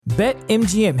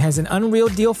BetMGM has an unreal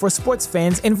deal for sports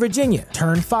fans in Virginia.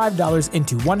 Turn $5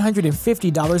 into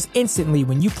 $150 instantly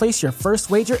when you place your first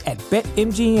wager at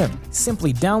BetMGM.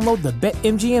 Simply download the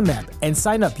BetMGM app and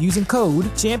sign up using code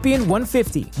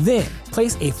Champion150. Then,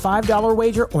 place a $5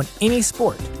 wager on any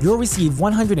sport. You'll receive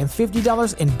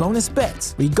 $150 in bonus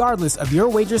bets, regardless of your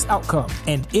wager's outcome.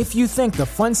 And if you think the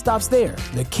fun stops there,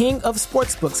 the King of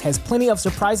Sportsbooks has plenty of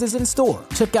surprises in store.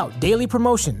 Check out daily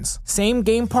promotions,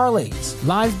 same-game parlays,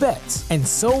 live bets, and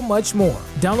so much more.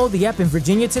 Download the app in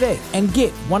Virginia today and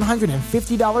get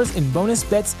 $150 in bonus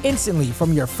bets instantly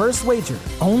from your first wager.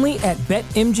 Only at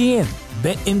BetMGM.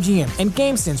 BetMGM and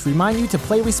GameSense remind you to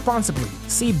play responsibly.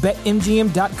 See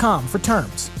BetMGM.com for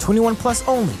terms. 21 plus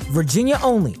only. Virginia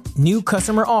only. New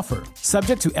customer offer.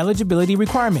 Subject to eligibility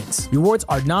requirements. Rewards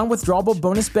are non-withdrawable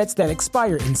bonus bets that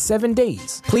expire in 7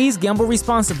 days. Please gamble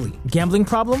responsibly. Gambling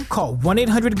problem? Call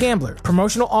 1-800-GAMBLER.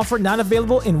 Promotional offer not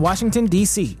available in Washington,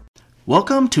 D.C.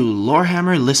 Welcome to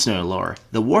Lorehammer Listener Lore,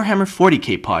 the Warhammer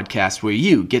 40k podcast where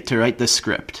you get to write the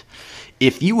script.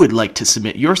 If you would like to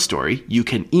submit your story, you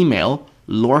can email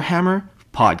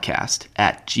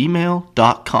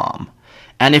lorehammerpodcast@gmail.com.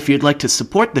 And if you'd like to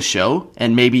support the show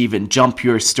and maybe even jump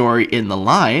your story in the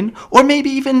line, or maybe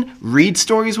even read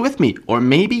stories with me, or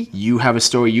maybe you have a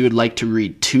story you would like to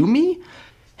read to me,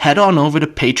 head on over to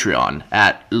Patreon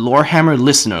at Lorehammer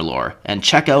Listener Lore and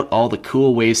check out all the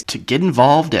cool ways to get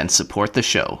involved and support the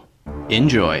show.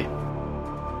 Enjoy.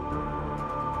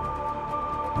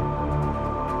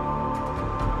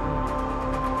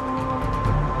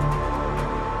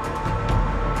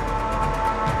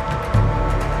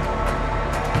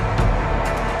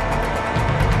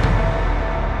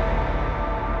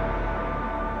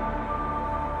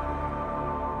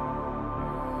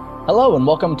 Hello and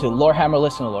welcome to Lorehammer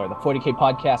Listener Lore, the 40k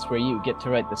podcast where you get to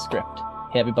write the script.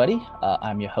 Hey everybody,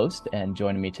 I'm your host, and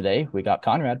joining me today, we got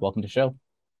Conrad. Welcome to the show.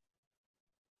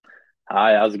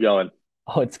 Hi, how's it going?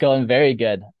 Oh, it's going very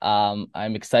good.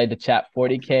 I'm excited to chat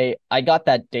 40k. I got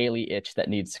that daily itch that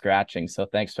needs scratching, so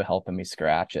thanks for helping me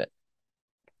scratch it.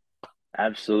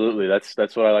 Absolutely. That's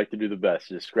what I like to do the best.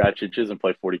 Just scratch itches and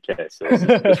play 40k. So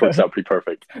this works out pretty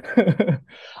perfect.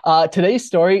 Today's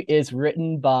story is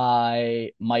written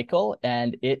by Michael,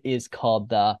 and it is called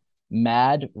the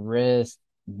Madrastii,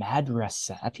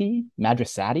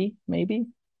 maybe?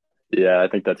 Yeah, I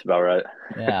think that's about right.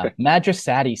 Yeah,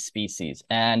 Madrastii Species.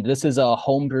 And this is a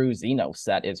homebrew Xenos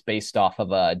that is based off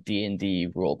of a D&D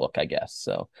rulebook, I guess.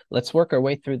 So let's work our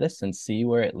way through this and see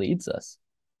where it leads us.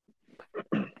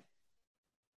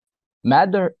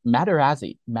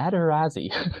 Madrastii.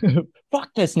 Fuck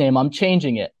this name. I'm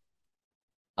changing it.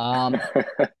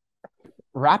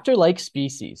 Raptor-like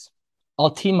species.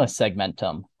 Ultima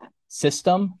segmentum.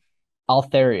 System.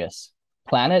 Altharius.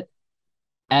 Planet.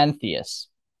 Antheus.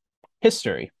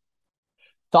 History.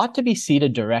 Thought to be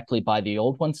seated directly by the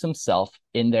Old Ones himself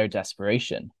in their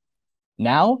desperation.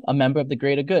 Now a member of the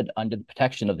greater good under the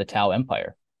protection of the Tau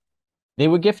Empire. They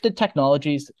were gifted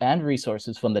technologies and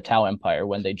resources from the Tau Empire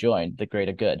when they joined the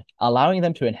greater good, allowing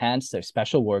them to enhance their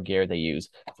special war gear they use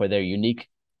for their unique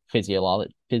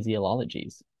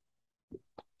physiologies.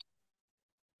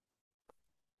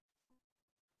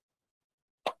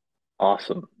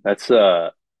 Awesome. That's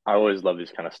I always love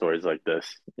these kind of stories like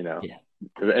this, you know. Yeah.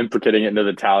 Implicating it into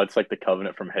the Tau, it's like the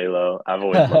Covenant from Halo. I've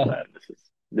always loved that.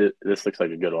 This looks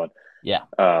like a good one. Yeah.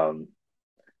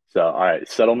 So all right,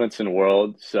 settlements and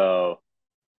world. So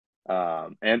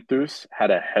Anthus had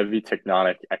a heavy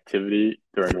tectonic activity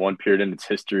during one period in its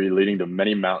history, leading to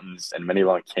many mountains and many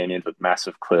long canyons with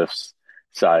massive cliffs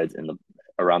sides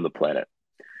around the planet.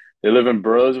 They live in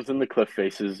burrows within the cliff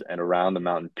faces and around the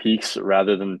mountain peaks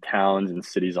rather than towns and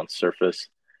cities on surface.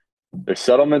 Their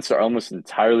settlements are almost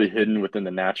entirely hidden within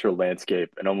the natural landscape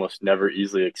and almost never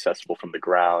easily accessible from the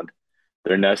ground.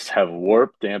 Their nests have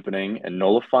warp dampening and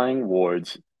nullifying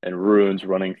wards and runes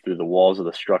running through the walls of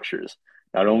the structures,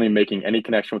 not only making any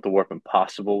connection with the warp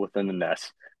impossible within the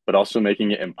nest, but also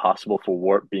making it impossible for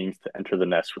warp beings to enter the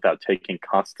nest without taking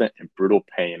constant and brutal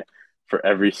pain for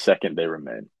every second they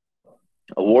remain.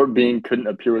 A warp being couldn't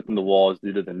appear within the walls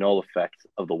due to the null effect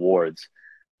of the wards,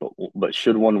 but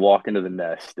should one walk into the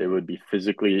nest, they would be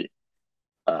physically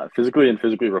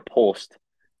repulsed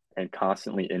and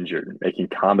constantly injured, making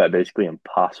combat basically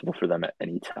impossible for them at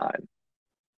any time.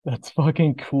 That's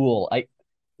fucking cool.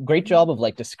 Great job of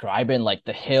like describing like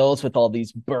the hills with all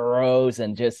these burrows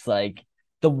and just like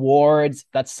the wards.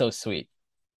 That's so sweet.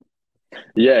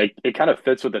 Yeah, it kind of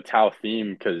fits with the Tau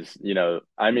theme because, you know,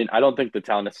 I mean, I don't think the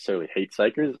Tau necessarily hate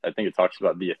Psychers. I think it talks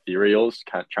about the ethereals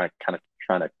trying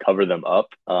to cover them up.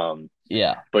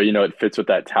 Yeah. But, you know, it fits with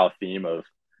that Tau theme of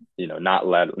not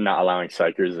allowing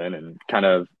psychers in and kind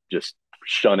of just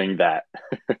shunning that.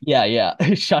 Yeah, yeah.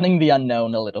 Shunning the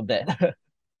unknown a little bit.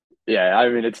 Yeah, I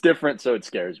mean it's different, so it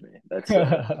scares me. That's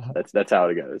how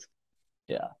it goes.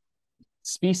 Yeah.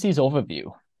 Species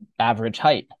overview. Average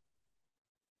height,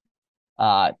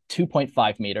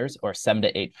 2.5 meters or 7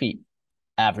 to 8 feet.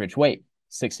 Average weight,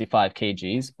 65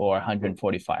 kgs or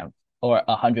 145 or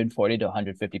 140 to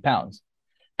 150 pounds.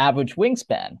 Average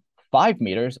wingspan, 5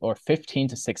 meters or 15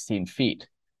 to 16 feet.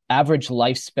 Average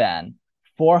lifespan,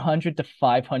 400 to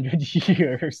 500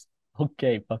 years.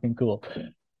 Okay, fucking cool.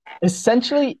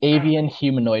 Essentially avian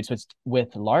humanoids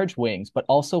with large wings, but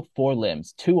also 4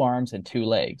 limbs, 2 arms, and 2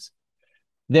 legs.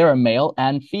 There are male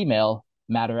and female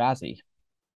Madrastii.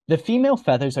 The female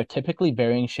feathers are typically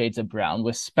varying shades of brown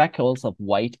with speckles of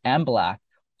white and black,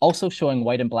 also showing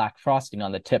white and black frosting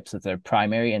on the tips of their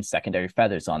primary and secondary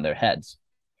feathers on their heads.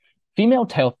 Female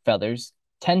tail feathers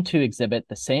tend to exhibit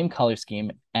the same color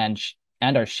scheme and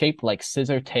are shaped like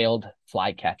scissor-tailed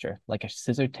flycatcher, like a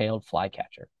scissor-tailed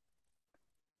flycatcher.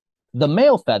 The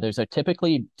male feathers are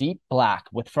typically deep black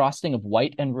with frosting of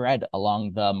white and red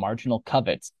along the marginal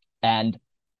coverts and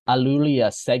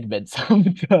allulia segments of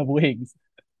the wings.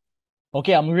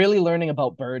 Okay, I'm really learning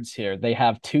about birds here. They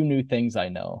have 2 new things I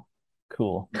know.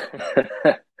 Cool.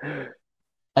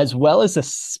 As well as the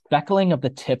speckling of the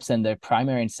tips and their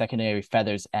primary and secondary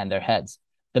feathers and their heads.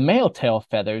 The male tail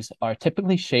feathers are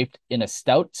typically shaped in a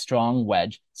stout, strong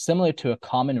wedge, similar to a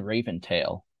common raven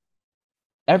tail.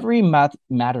 Every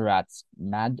Madaratsi,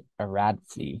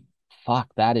 fuck,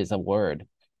 that is a word,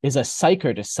 is a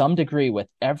psyker to some degree, with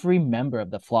every member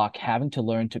of the flock having to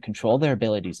learn to control their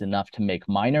abilities enough to make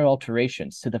minor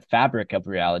alterations to the fabric of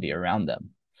reality around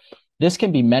them. This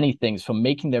can be many things, from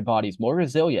making their bodies more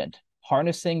resilient,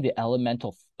 harnessing the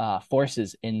elemental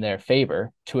forces in their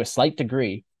favor to a slight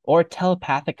degree, or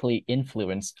telepathically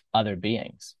influence other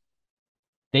beings.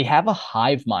 They have a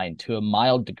hive mind to a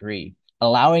mild degree,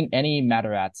 allowing any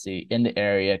Madaratsi in the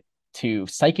area to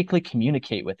psychically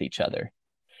communicate with each other.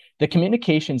 The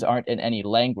communications aren't in any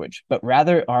language, but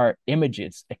rather are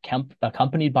images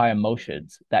accompanied by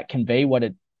emotions that convey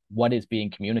what is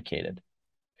being communicated.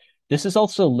 This is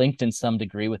also linked in some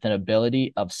degree with an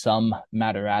ability of some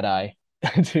Madarati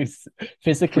to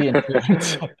physically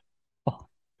influence.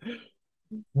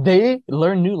 They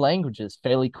learn new languages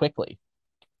fairly quickly.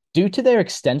 Due to their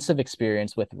extensive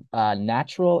experience with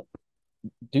natural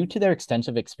Due to their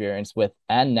extensive experience with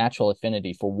and natural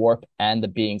affinity for warp and the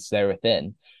beings there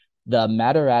within, the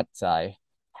Madaratsi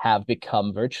have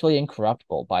become virtually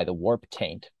incorruptible by the warp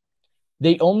taint.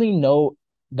 The only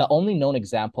known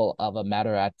example of a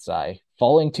Madaratsi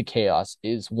falling to chaos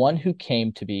is one who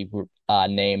came to be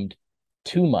named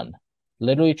Tumun,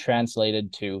 literally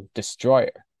translated to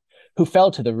destroyer, who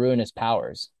fell to the ruinous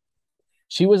powers.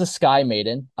 She was a sky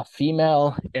maiden, a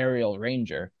female aerial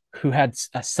ranger, who had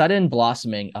a sudden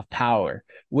blossoming of power,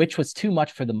 which was too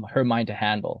much for her mind to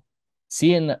handle.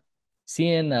 See in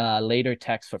later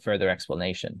text for further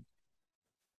explanation.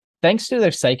 Thanks to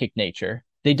their psychic nature,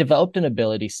 they developed an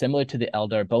ability similar to the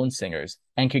Eldar bone singers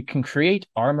and can create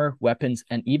armor, weapons,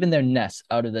 and even their nests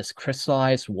out of this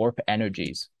crystallized warp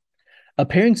energies.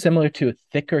 Appearing similar to a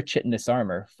thicker chitinous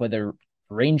armor for the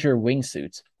ranger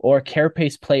wingsuits or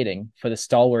carapace plating for the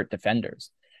stalwart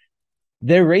defenders.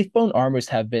 Their wraithbone armors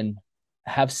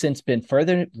have since been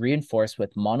further reinforced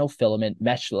with monofilament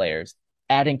mesh layers,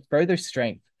 adding further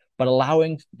strength, but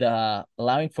allowing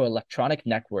for electronic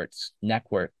networks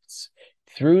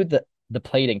through the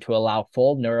plating to allow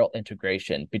full neural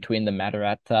integration between the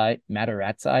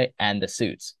Madaratsi and the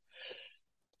suits.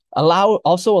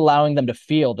 Also allowing them to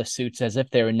feel the suits as if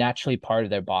they were naturally part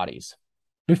of their bodies.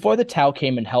 Before the Tau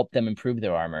came and helped them improve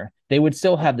their armor, they would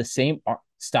still have the same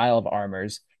style of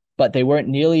armors, but they weren't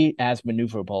nearly as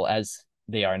maneuverable as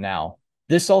they are now.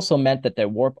 This also meant that their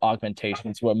warp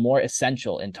augmentations were more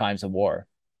essential in times of war.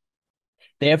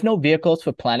 They have no vehicles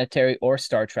for planetary or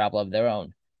star travel of their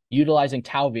own, utilizing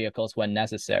Tau vehicles when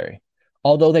necessary,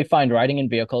 although they find riding in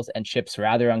vehicles and ships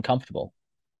rather uncomfortable.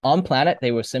 On planet,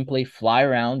 they will simply fly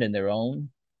around on their own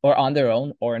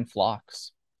or in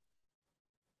flocks.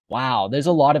 Wow, there's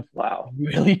a lot of Wow.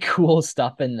 really cool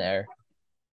stuff in there.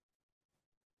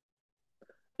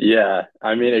 Yeah,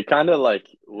 I mean, it kind of like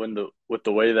with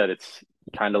the way that it's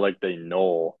kind of like they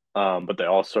know, but they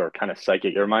also are kind of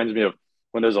psychic. It reminds me of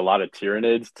when there's a lot of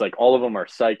Tyranids. It's like all of them are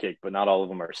psychic, but not all of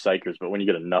them are psychers. But when you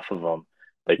get enough of them,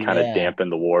 they kind of Yeah. dampen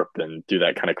the warp and do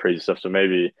that kind of crazy stuff. So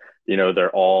maybe,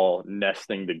 they're all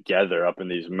nesting together up in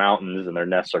these mountains, and their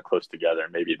nests are close together.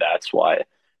 And maybe that's why it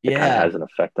kind of Yeah. has an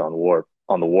effect on the warp.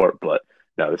 But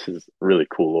no, this is really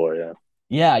cool lore. Yeah.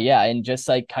 Yeah, yeah, and just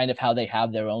like kind of how they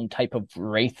have their own type of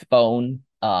wraith bone.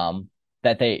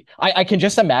 That I can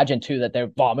just imagine too that they're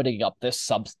vomiting up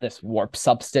this warp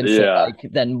substance and Yeah, like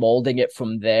then molding it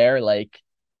from there, like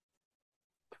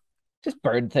just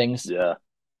bird things. yeah,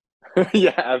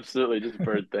 yeah, absolutely. Just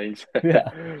bird things. Yeah.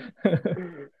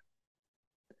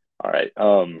 All right.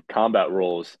 Combat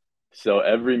roles. So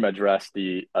every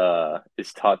Madrastii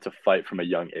is taught to fight from a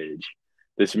young age.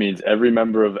 This means every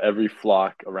member of every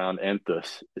flock around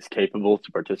Anthus is capable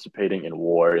to participating in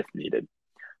war if needed.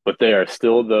 But they are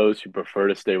still those who prefer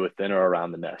to stay within or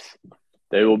around the nest.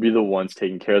 They will be the ones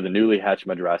taking care of the newly hatched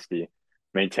Madrastii,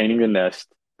 maintaining the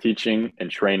nest, teaching and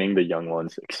training the young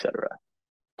ones, etc.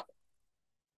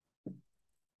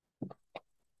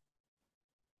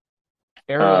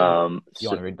 Aerial. You So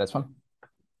want to read this one?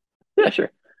 Yeah,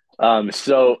 sure.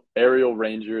 So aerial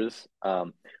rangers,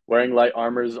 wearing light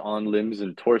armors on limbs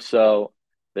and torso.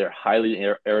 They're highly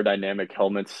aerodynamic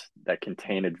helmets that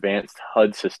contain advanced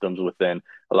HUD systems within,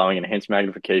 allowing enhanced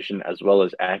magnification as well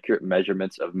as accurate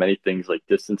measurements of many things like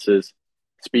distances,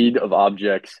 speed of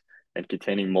objects, and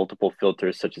containing multiple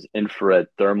filters such as infrared,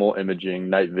 thermal imaging,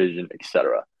 night vision,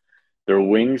 etc. Their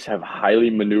wings have highly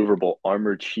maneuverable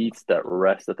armored sheets that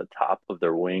rest at the top of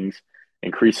their wings,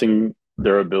 increasing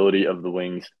durability of the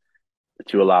wings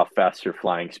to allow faster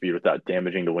flying speed without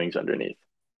damaging the wings underneath,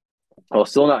 while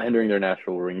still not hindering their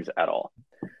natural wings at all.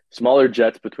 Smaller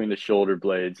jets between the shoulder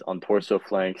blades on torso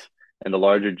flanks and the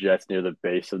larger jets near the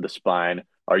base of the spine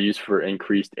are used for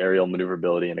increased aerial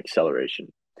maneuverability and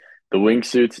acceleration. The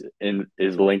wingsuits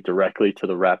is linked directly to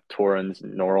the Raptoran's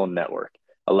neural network,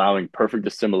 allowing perfect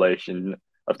assimilation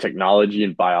of technology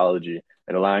and biology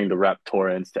and allowing the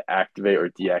Raptorans to activate or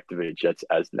deactivate jets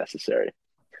as necessary,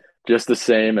 just the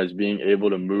same as being able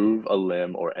to move a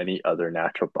limb or any other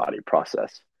natural body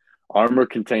process. Armor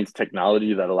contains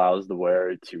technology that allows the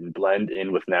wearer to blend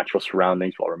in with natural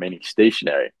surroundings while remaining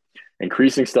stationary.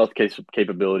 Increasing stealth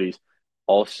capabilities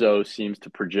also seems to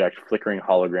project flickering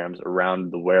holograms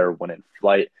around the wearer when in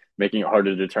flight, making it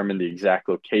harder to determine the exact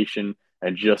location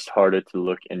and just harder to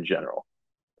look in general.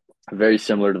 Very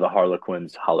similar to the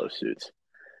Harlequin's hollow suits.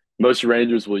 Most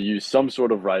rangers will use some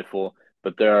sort of rifle,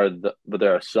 but there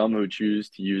are some who choose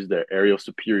to use their aerial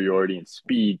superiority and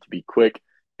speed to be quick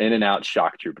in and out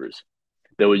shock troopers.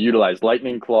 They will utilize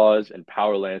lightning claws and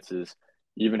power lances,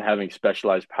 even having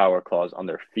specialized power claws on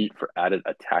their feet for added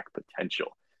attack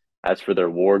potential. As for their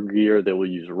war gear, they will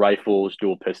use rifles,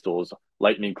 dual pistols,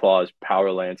 lightning claws,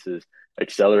 power lances,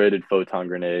 accelerated photon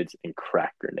grenades, and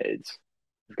crack grenades.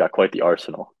 We've got quite the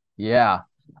arsenal. Yeah.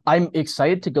 I'm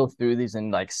excited to go through these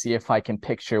and like see if I can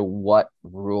picture what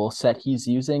rule set he's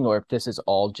using or if this is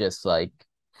all just like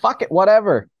fuck it,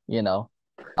 whatever, you know.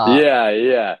 Uh Yeah,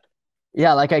 yeah.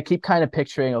 yeah, like I keep kind of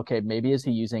picturing, okay, maybe is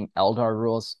he using Eldar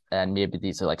rules and maybe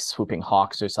these are like swooping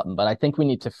hawks or something, but I think we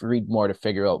need to read more to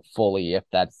figure out fully if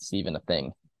that's even a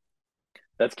thing.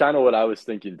 That's kind of what I was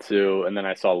thinking too. And then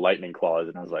I saw lightning claws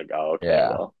and I was like, oh, okay, Yeah.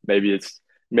 well, maybe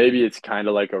it's kind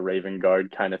of like a Raven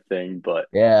Guard kind of thing, but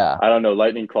Yeah. I don't know.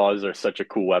 Lightning claws are such a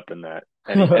cool weapon that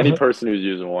any person who's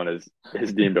using one is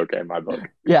deemed okay in my book.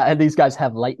 Yeah, and these guys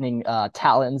have lightning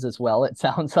talons as well, it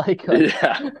sounds like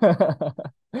Yeah.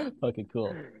 fucking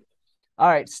cool. All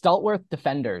right, stalwart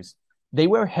defenders. They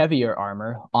wear heavier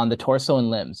armor on the torso and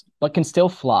limbs, but can still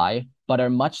fly, but are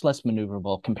much less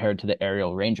maneuverable compared to the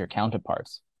aerial ranger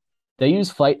counterparts. They use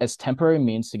flight as temporary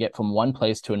means to get from one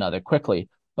place to another quickly,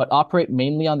 but operate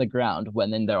mainly on the ground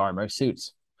when in their armor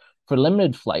suits. For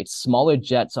limited flights, smaller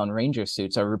jets on ranger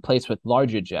suits are replaced with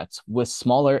larger jets with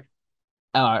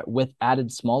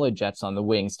added smaller jets on the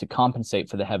wings to compensate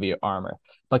for the heavier armor,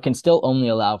 but can still only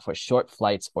allow for short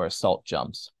flights or assault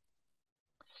jumps.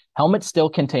 Helmets still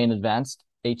contain advanced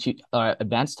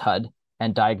HUD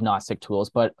and diagnostic tools,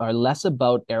 but are less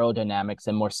about aerodynamics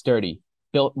and more sturdy,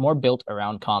 more built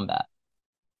around combat.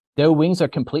 Their wings are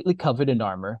completely covered in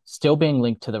armor, still being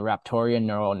linked to the Raptorian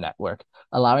neural network,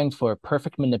 allowing for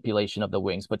perfect manipulation of the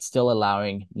wings, but still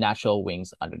allowing natural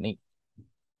wings underneath.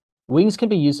 Wings can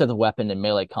be used as a weapon in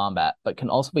melee combat, but can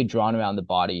also be drawn around the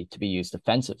body to be used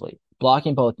offensively,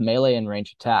 blocking both melee and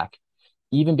range attack,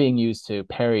 even being used to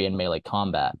parry in melee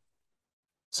combat.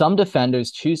 Some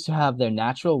defenders choose to have their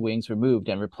natural wings removed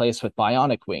and replaced with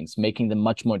bionic wings, making them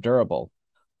much more durable.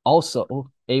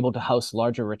 Also able to house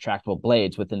larger retractable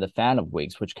blades within the fan of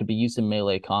wings, which could be used in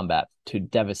melee combat to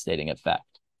devastating effect.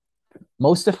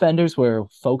 Most defenders will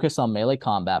focus on melee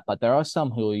combat, but there are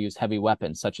some who will use heavy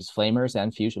weapons such as flamers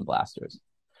and fusion blasters.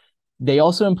 They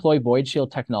also employ void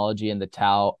shield technology in the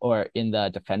Tau or in the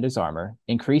defender's armor,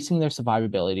 increasing their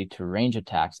survivability to range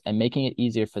attacks and making it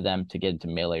easier for them to get into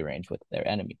melee range with their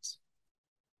enemies.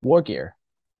 War gear.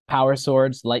 power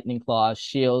swords, lightning claws,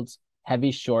 shields,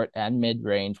 heavy, short, and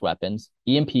mid-range weapons,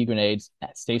 EMP grenades,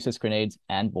 stasis grenades,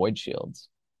 and void shields.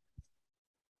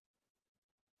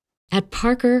 At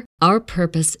Parker, our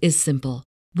purpose is simple.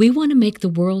 We want to make the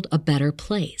world a better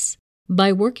place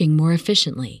by working more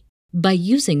efficiently, by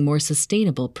using more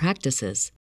sustainable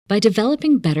practices, by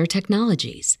developing better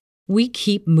technologies. We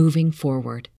keep moving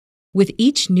forward. With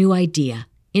each new idea,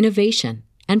 innovation,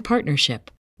 and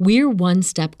partnership, we're one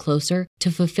step closer to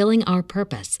fulfilling our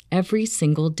purpose every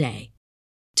single day.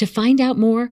 To find out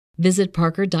more, visit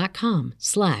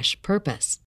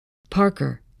parker.com/purpose.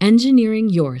 Parker, engineering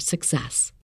your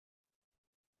success.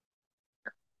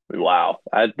 Wow,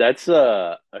 that's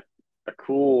a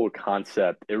cool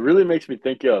concept. It really makes me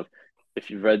think of if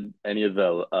you've read any of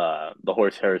the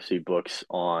Horus Heresy books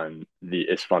on the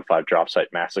Isfahan 5 drop site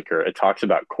massacre. It talks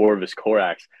about Corvus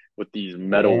Corax with these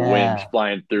metal wings Yeah.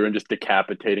 flying through and just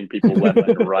decapitating people left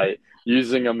and right,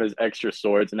 using them as extra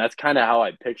swords. And that's kind of how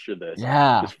I picture this.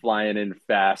 Yeah. Just flying in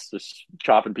fast, just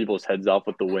chopping people's heads off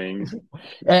with the wings. It's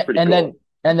And, pretty and cool.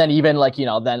 then even like,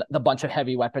 then the bunch of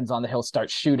heavy weapons on the hill start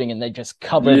shooting and they just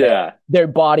cover Yeah. their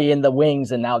body in the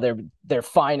wings, and now they're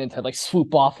fine and to like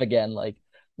swoop off again. Like,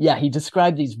 yeah, he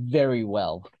described these very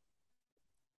well.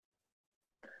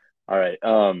 All right.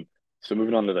 So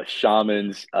moving on to the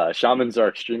shamans. Shamans are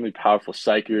extremely powerful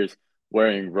psychers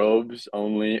wearing robes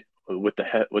only with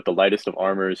the lightest of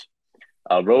armors.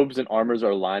 Robes and armors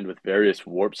are lined with various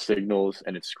warp signals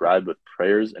and inscribed with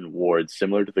prayers and wards,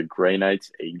 similar to the Grey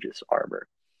Knight's Aegis armor.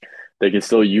 They can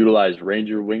still utilize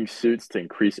Ranger wingsuits to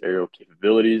increase aerial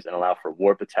capabilities and allow for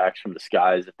warp attacks from the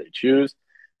skies if they choose.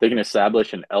 They can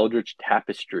establish an eldritch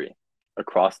tapestry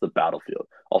across the battlefield,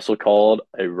 also called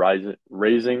a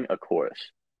raising a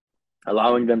chorus,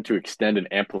 allowing them to extend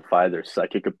and amplify their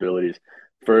psychic abilities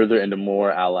further into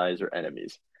more allies or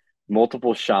enemies.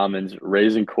 Multiple shamans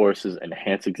raising choruses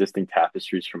enhance existing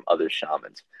tapestries from other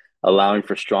shamans, allowing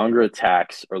for stronger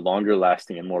attacks or longer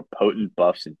lasting and more potent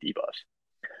buffs and debuffs.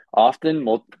 Often,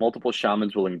 multiple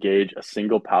shamans will engage a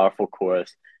single powerful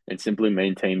chorus and simply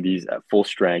maintain these at full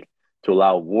strength to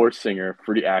allow War Singer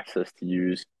free access to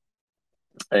use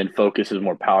and focus his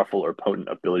more powerful or potent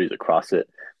abilities across it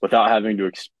without having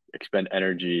to expend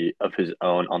energy of his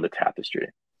own on the tapestry.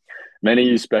 Many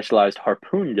use specialized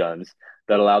harpoon guns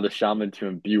that allow the shaman to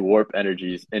imbue warp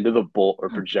energies into the bolt or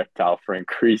projectile for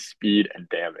increased speed and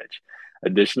damage.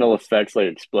 Additional effects like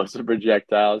explosive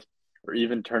projectiles or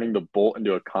even turning the bolt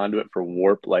into a conduit for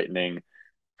warp lightning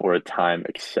for a time,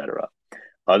 etc.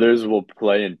 Others will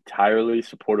play entirely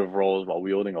supportive roles while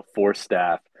wielding a force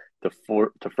staff to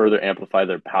further amplify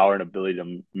their power and ability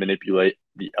to manipulate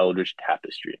the Eldritch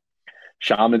Tapestry.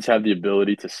 Shamans have the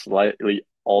ability to slightly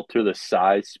alter the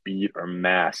size, speed, or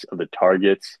mass of the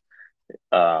targets.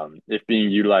 If being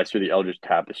utilized through the Eldritch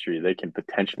Tapestry, they can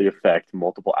potentially affect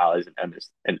multiple allies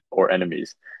or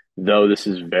enemies, though this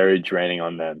is very draining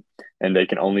on them, and they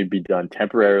can only be done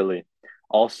temporarily.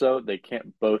 Also, they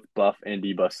can't both buff and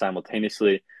debuff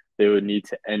simultaneously. They would need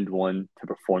to end one to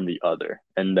perform the other.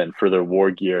 And then for their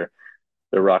war gear,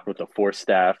 they're rocked with a force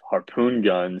staff, harpoon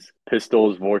guns,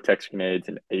 pistols, vortex grenades,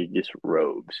 and Aegis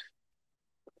robes.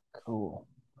 Cool.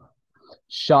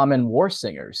 Shaman war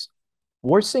singers.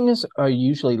 War singers are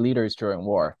usually leaders during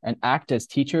war and act as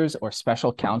teachers or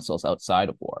special councils outside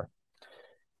of war.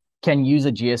 Can use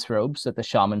Aegis robes that the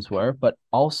shamans wear, but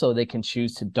also they can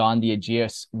choose to don the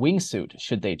Aegis wingsuit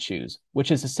should they choose, which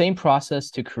is the same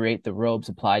process to create the robes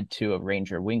applied to a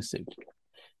ranger wingsuit.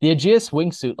 The Aegis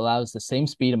wingsuit allows the same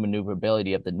speed and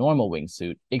maneuverability of the normal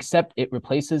wingsuit, except it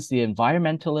replaces the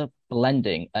environmental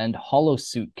blending and hollow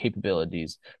suit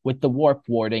capabilities with the warp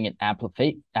warding and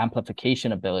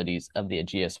amplification abilities of the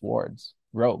Aegis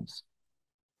robes.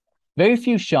 Very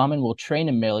few shaman will train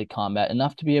in melee combat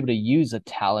enough to be able to use a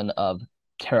Talon of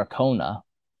Terracona,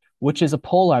 which is a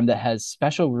polearm that has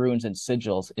special runes and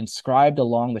sigils inscribed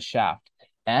along the shaft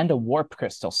and a warp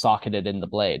crystal socketed in the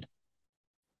blade.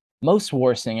 Most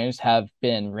war singers have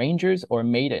been rangers or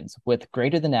maidens with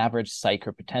greater than average psych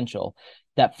or potential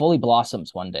that fully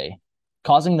blossoms one day,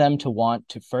 causing them to want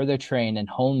to further train and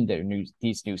hone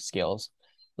these new skills,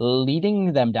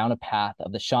 leading them down a path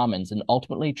of the shamans and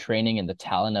ultimately training in the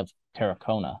Talon of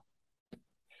Terracona.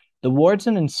 The wards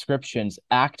and inscriptions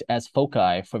act as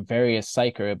foci for various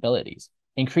psyker abilities,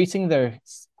 increasing their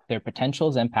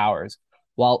potentials and powers,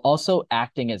 while also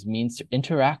acting as means to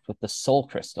interact with the soul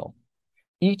crystal.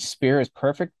 Each spear is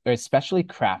perfect or especially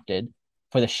crafted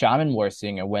for the shaman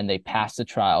warsinger when they pass the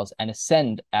trials and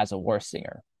ascend as a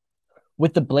warsinger,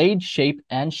 with the blade shape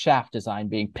and shaft design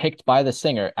being picked by the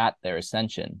singer at their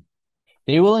ascension.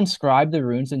 They will inscribe the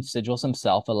runes and sigils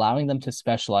themselves, allowing them to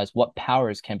specialize what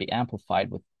powers can be amplified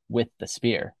with the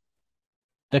spear.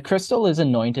 The crystal is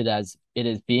anointed as it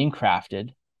is being crafted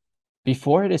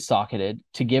before it is socketed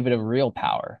to give it its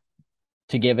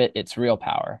real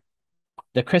power.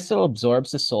 The crystal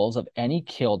absorbs the souls of any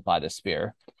killed by the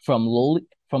spear, from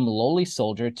lowly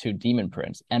soldier to demon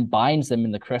prince, and binds them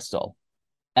in the crystal.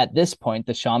 At this point,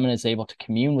 the shaman is able to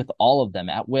commune with all of them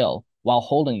at will while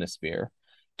holding the spear,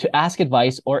 to ask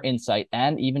advice or insight,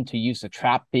 and even to use the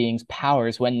trapped being's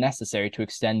powers when necessary to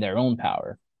extend their own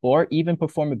power, or even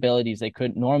perform abilities they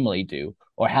couldn't normally do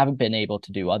or haven't been able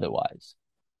to do otherwise.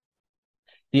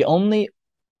 Only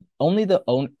the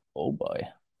owner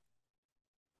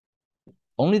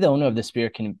of the spear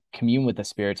can commune with the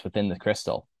spirits within the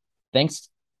crystal, thanks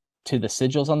to the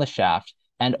sigils on the shaft,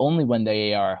 and only when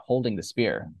they are holding the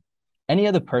spear. Any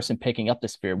other person picking up the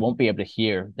spear won't be able to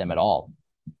hear them at all.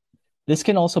 This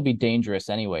can also be dangerous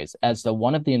anyways, as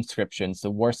one of the inscriptions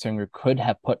the warsinger could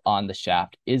have put on the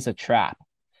shaft is a trap,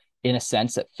 in a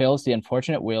sense that fills the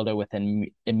unfortunate wielder with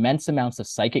immense amounts of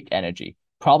psychic energy,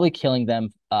 probably killing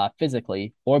them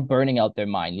physically or burning out their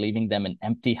mind, leaving them an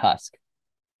empty husk.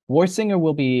 Warsinger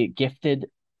will be gifted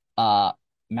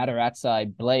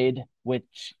Madrastii blade,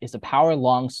 which is a power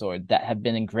longsword that have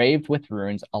been engraved with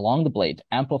runes along the blade to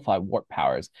amplify warp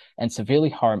powers and severely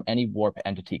harm any warp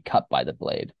entity cut by the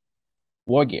blade.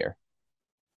 War gear: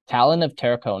 Talon of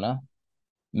Terracona,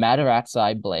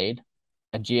 Madrastii blade,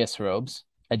 Aegis robes,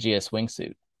 Aegis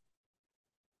wingsuit.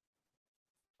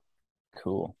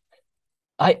 Cool.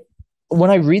 When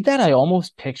I read that, I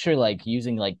almost picture like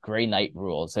using like Grey Knight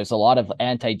rules. There's a lot of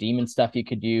anti-demon stuff you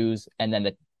could use, and then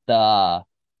the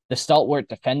stalwart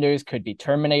defenders could be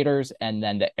Terminators, and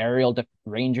then the aerial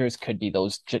rangers could be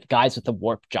those guys with the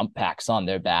warp jump packs on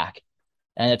their back.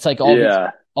 And it's like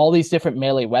all these different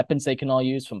melee weapons they can all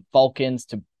use, from falcons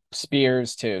to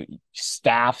spears to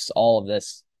staffs, all of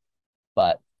this.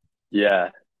 But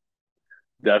yeah,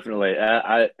 definitely.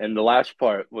 And the last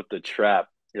part with the trap,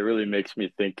 it really makes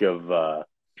me think of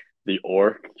the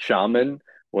orc shaman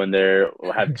when they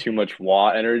have too much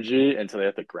Wa energy, and so they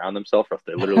have to ground themselves, or else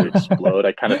they literally explode.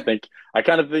 I like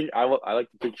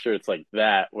to picture it's like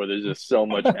that, where there's just so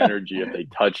much energy, if they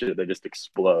touch it, they just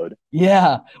explode.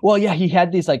 Yeah. Well, yeah, he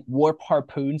had these like warp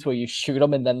harpoons where you shoot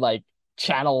them and then like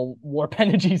channel warp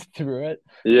energies through it.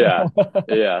 Yeah.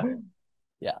 Yeah.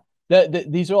 Yeah.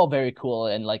 These are all very cool,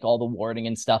 and like all the warding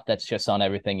and stuff that's just on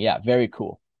everything. Yeah, very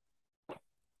cool.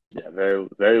 Yeah, very,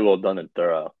 very well done and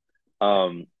thorough.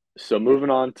 So moving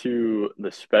on to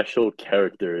the special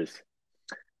characters.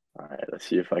 All right, let's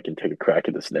see if I can take a crack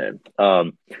at this name.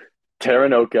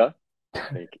 Terranoka, I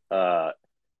think.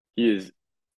 He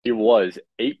was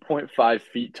 8.5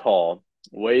 feet tall,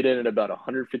 weighed in at about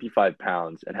 155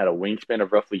 pounds, and had a wingspan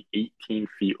of roughly 18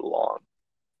 feet long.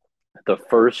 The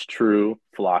first true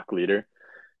flock leader.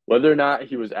 Whether or not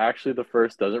he was actually the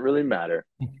first doesn't really matter,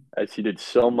 as he did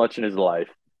so much in his life.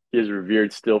 He is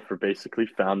revered still for basically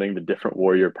founding the different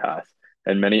warrior paths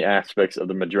and many aspects of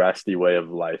the Madrastii way of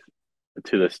life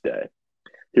to this day.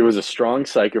 He was a strong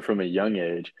psyker from a young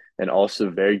age, and also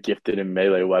very gifted in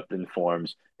melee weapon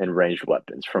forms and ranged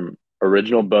weapons, from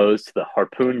original bows to the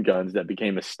harpoon guns that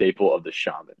became a staple of the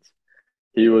shamans.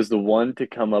 He was the one to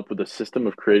come up with a system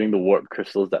of creating the warp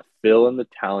crystals that fill in the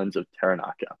talons of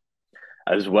Terranaka,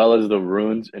 as well as the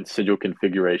runes and sigil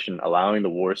configuration, allowing the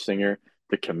war singer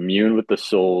to commune with the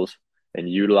souls and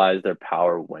utilize their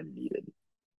power when needed.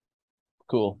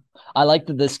 Cool. I like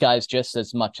that this guy's just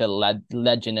as much a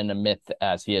legend and a myth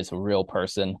as he is a real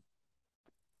person.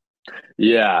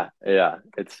 Yeah.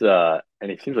 It's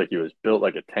and he seems like he was built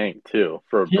like a tank too.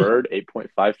 For a bird,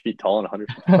 8.5 feet tall and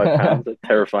 155 pounds, that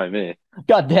terrified me.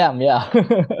 God damn, yeah.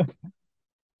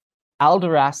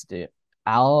 Alderastra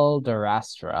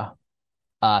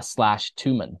slash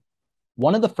Tumen,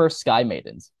 one of the first Sky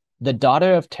Maidens, the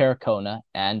daughter of Terracona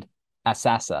and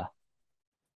Asasa.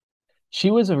 She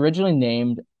was originally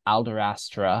named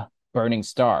Alderastra Burning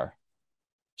Star.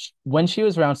 When she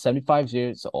was around 75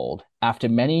 years old, after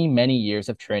many, many years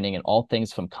of training in all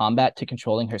things from combat to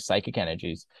controlling her psychic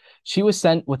energies, she was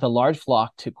sent with a large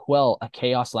flock to quell a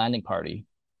chaos landing party.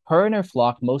 Her and her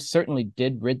flock most certainly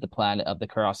did rid the planet of the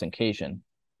chaos incursion,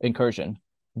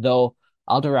 though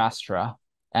Alderastra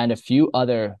and a few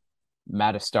other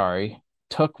Madrastii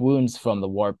took wounds from the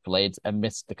warp blades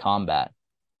amidst the combat.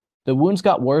 The wounds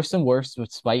got worse and worse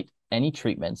despite any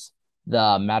treatments the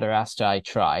Madrastii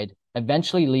tried,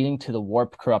 eventually leading to the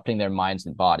warp corrupting their minds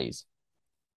and bodies.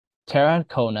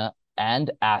 Terracona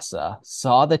and Asa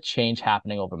saw the change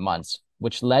happening over months,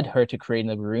 which led her to creating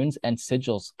the runes and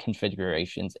sigils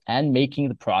configurations and making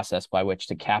the process by which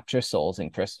to capture souls in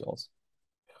crystals.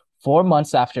 4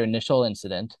 months after initial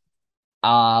incident,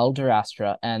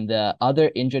 Alderastra and the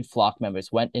other injured flock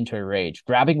members went into a rage,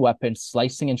 grabbing weapons,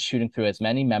 slicing and shooting through as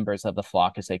many members of the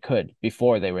flock as they could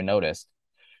before they were noticed.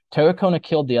 Terracona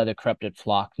killed the other corrupted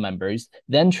flock members,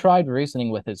 then tried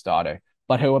reasoning with his daughter,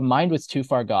 but her mind was too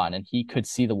far gone and he could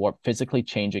see the warp physically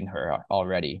changing her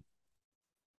already.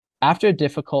 After a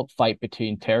difficult fight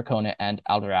between Terracona and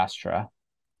Alderastra,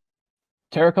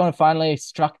 Terracona finally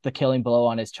struck the killing blow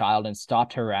on his child and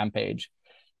stopped her rampage.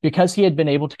 Because he had been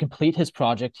able to complete his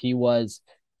project, he was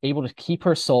able to keep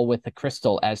her soul with the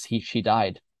crystal as she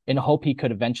died, in hope he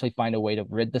could eventually find a way to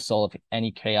rid the soul of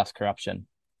any chaos corruption.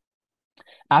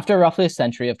 After roughly a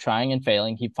century of trying and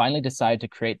failing, he finally decided to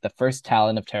create the first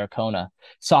talon of Terracona,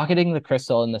 socketing the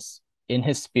crystal in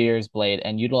his spear's blade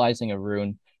and utilizing a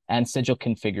rune and sigil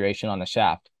configuration on the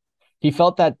shaft. He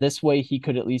felt that this way he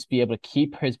could at least be able to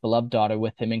keep his beloved daughter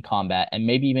with him in combat and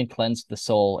maybe even cleanse the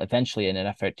soul eventually in an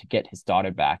effort to get his daughter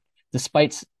back,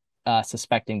 despite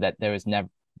suspecting that it was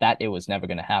never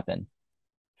going to happen.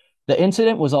 The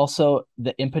incident was also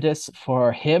the impetus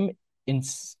for him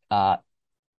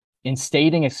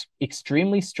instating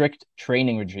extremely strict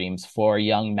training regimes for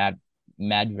young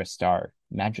Madrastii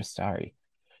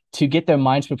to get their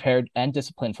minds prepared and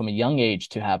disciplined from a young age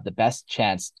to have the best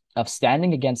chance of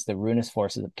standing against the ruinous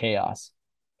forces of chaos.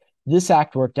 This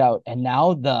act worked out, and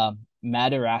now the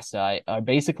Madrastii are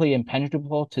basically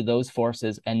impenetrable to those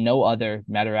forces, and no other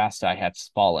Madrastii have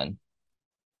fallen.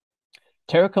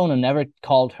 Terracona never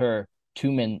called her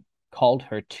Tumen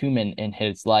in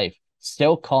his life,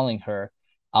 still calling her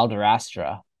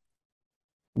Alderastra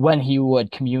when he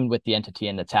would commune with the entity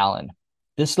in the Talon.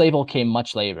 This label came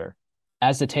much later,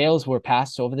 as the tales were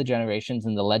passed over the generations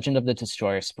and the legend of the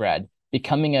Destroyer spread,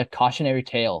 becoming a cautionary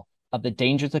tale of the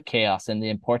dangers of chaos and the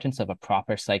importance of a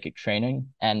proper psychic training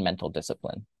and mental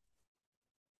discipline.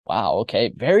 Wow,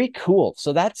 okay, very cool.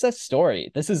 So that's a story.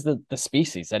 This is the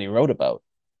species that he wrote about.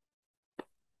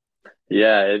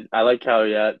 Yeah, I like how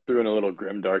threw in a little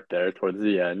grimdark there towards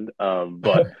the end.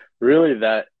 But really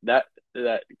that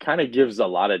kind of gives a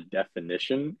lot of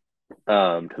definition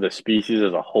to the species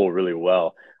as a whole really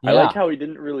well. I like how he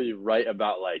didn't really write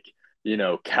about like,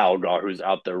 Calgar who's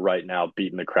out there right now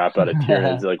beating the crap out of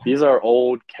Tyranids. Like these are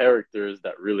old characters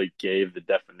that really gave the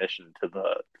definition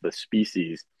to the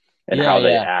species and how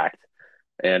they act.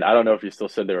 And I don't know if you still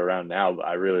said they're around now, but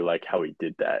I really like how he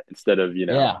did that. Instead of,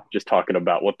 just talking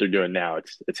about what they're doing now,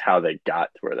 it's how they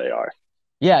got to where they are.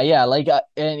 Yeah. Like,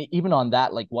 and even on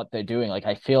that, like what they're doing, like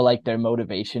I feel like their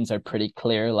motivations are pretty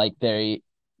clear. Like their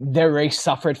race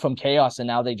suffered from chaos, and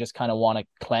now they just kind of want to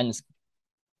cleanse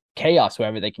chaos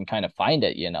wherever they can kind of find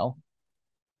it.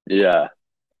 Yeah.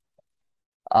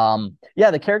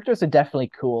 Yeah, the characters are definitely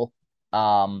cool.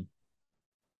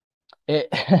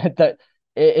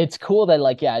 It's cool that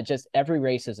like just every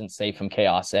race isn't safe from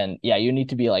chaos, and you need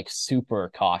to be like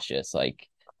super cautious. Like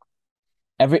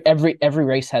every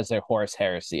race has their Horus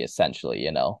heresy essentially.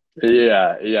 Yeah.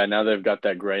 Now they've got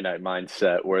that Grey Knight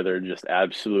mindset where they're just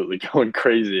absolutely going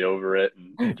crazy over it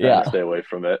and trying to stay away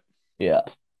from it. Yeah.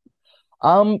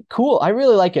 Cool. I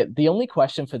really like it. The only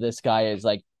question for this guy is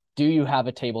like, do you have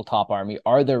a tabletop army?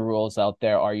 Are there rules out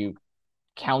there? Are you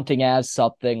counting as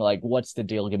something? Like, what's the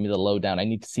deal? Give me the lowdown. I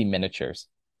need to see miniatures.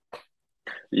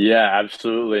 Yeah,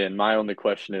 absolutely. And my only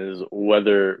question is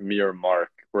whether me or Mark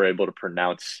were able to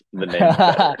pronounce the name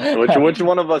better. Which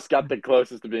one of us got the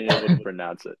closest to being able to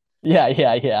pronounce it? Yeah.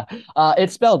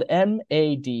 It's spelled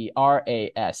Madrastii,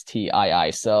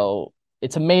 so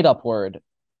it's a made-up word.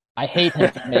 I hate him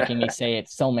for making me say it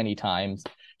so many times.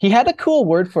 He had a cool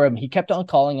word for him. He kept on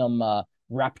calling them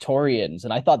Raptorians,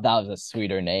 and I thought that was a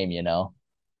sweeter name, Yeah.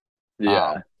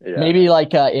 Maybe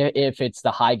like if it's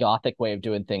the High Gothic way of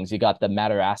doing things, you got the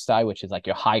Madrastii, which is like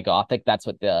your High Gothic. That's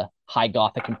what the High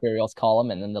Gothic Imperials call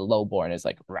them, and then the Lowborn is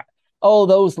like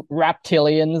those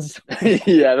Raptilians.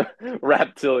 Yeah,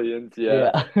 Raptilians.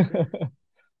 Yeah.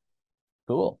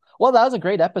 Cool. Well, that was a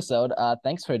great episode.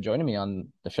 Thanks for joining me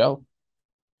on the show.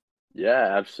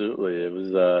 Yeah, absolutely. It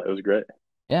was great.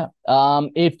 Yeah.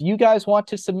 If you guys want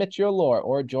to submit your lore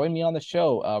or join me on the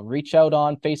show, reach out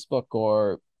on Facebook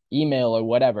or email or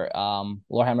whatever,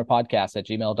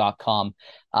 lorehammerpodcast@gmail.com.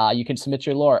 You can submit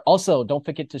your lore. Also, don't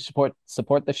forget to support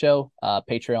the show.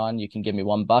 Patreon, you can give me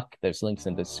 $1. There's links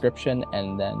in the description,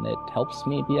 and then it helps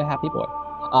me be a happy boy.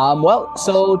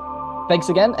 So thanks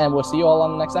again, and we'll see you all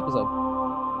on the next episode.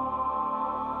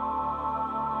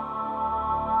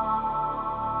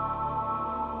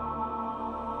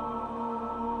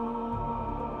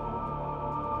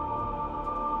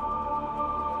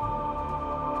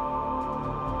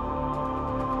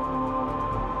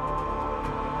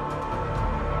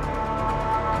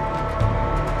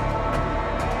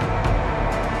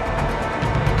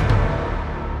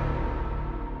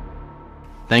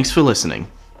 Thanks for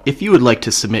listening. If you would like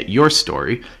to submit your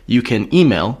story, you can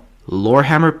email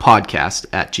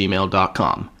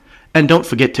lorehammerpodcast@gmail.com. And don't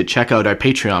forget to check out our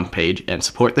Patreon page and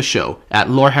support the show at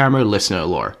Lorehammer Listener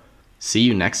Lore. See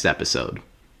you next episode.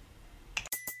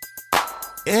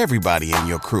 Everybody in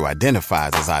your crew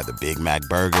identifies as either Big Mac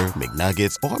Burger,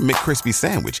 McNuggets, or McCrispy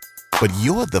Sandwich. But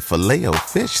you're the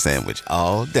Filet-O-Fish Sandwich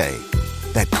all day.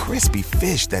 That crispy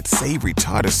fish, that savory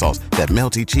tartar sauce, that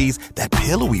melty cheese, that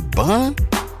pillowy bun.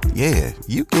 Yeah,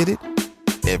 you get it.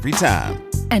 Every time.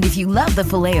 And if you love the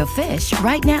Filet-O-Fish,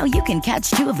 right now you can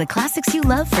catch 2 of the classics you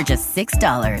love for just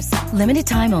 $6. Limited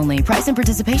time only. Price and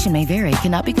participation may vary.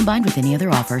 Cannot be combined with any other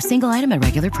offer. Single item at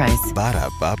regular price.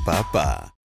 Ba-da-ba-ba-ba.